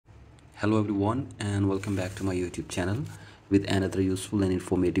Hello everyone and welcome back to my YouTube channel with another useful and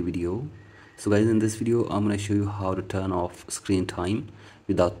informative video. So guys, in this video I'm going to show you how to turn off screen time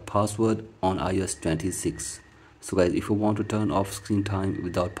without password on iOS 26. So guys, if you want to turn off screen time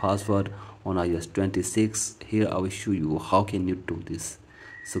without password on iOS 26, here I will show you how can you do this.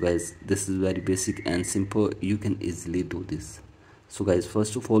 So guys, this is very basic and simple. You can easily do this. So guys,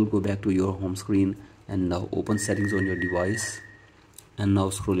 first of all, go back to your home screen and now open settings on your device. And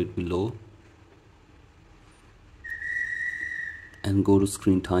now scroll it below and go to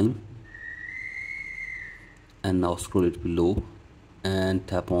screen time, and now scroll it below and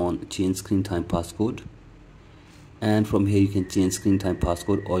tap on change screen time passcode, and from here you can change screen time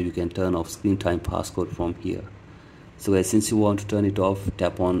passcode or you can turn off screen time passcode from here. So guys, since you want to turn it off,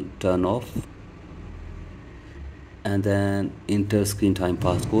 tap on turn off and then enter screen time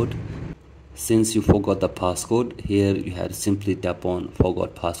passcode. Since you forgot the passcode, here you have to simply tap on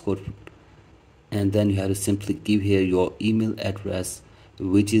forgot passcode, and then you have to simply give here your email address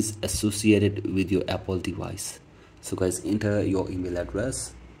which is associated with your Apple device. So guys, enter your email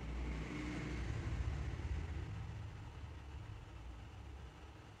address.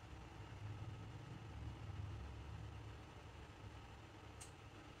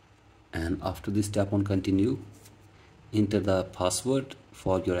 And after this, tap on continue. Enter the password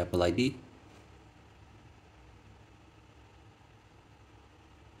for your Apple ID.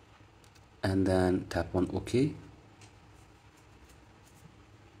 And then tap on OK.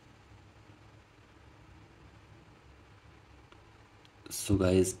 So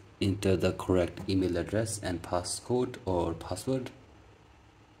guys, enter the correct email address and passcode or password.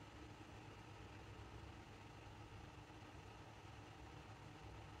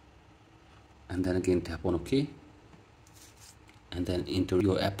 And then again tap on OK. And then enter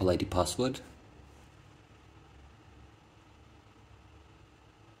your Apple ID password.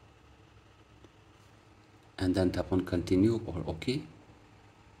 And then tap on continue or OK.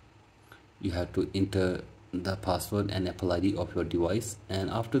 You have to enter the password and Apple ID of your device,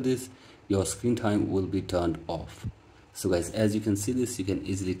 and after this your screen time will be turned off. So guys, as you can see this, you can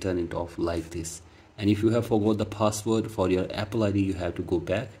easily turn it off like this. And if you have forgot the password for your Apple ID, you have to go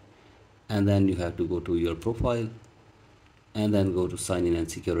back and then you have to go to your profile and then go to sign in and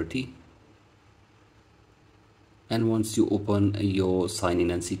security. And once you open your sign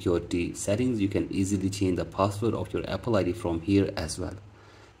in and security settings, you can easily change the password of your Apple ID from here as well.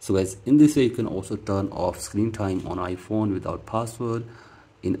 So guys, in this way you can also turn off screen time on iPhone without password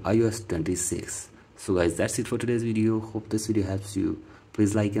in iOS 26. So guys, that's it for today's video. Hope this video helps you.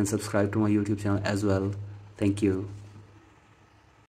 Please like and subscribe to my YouTube channel as well. Thank you.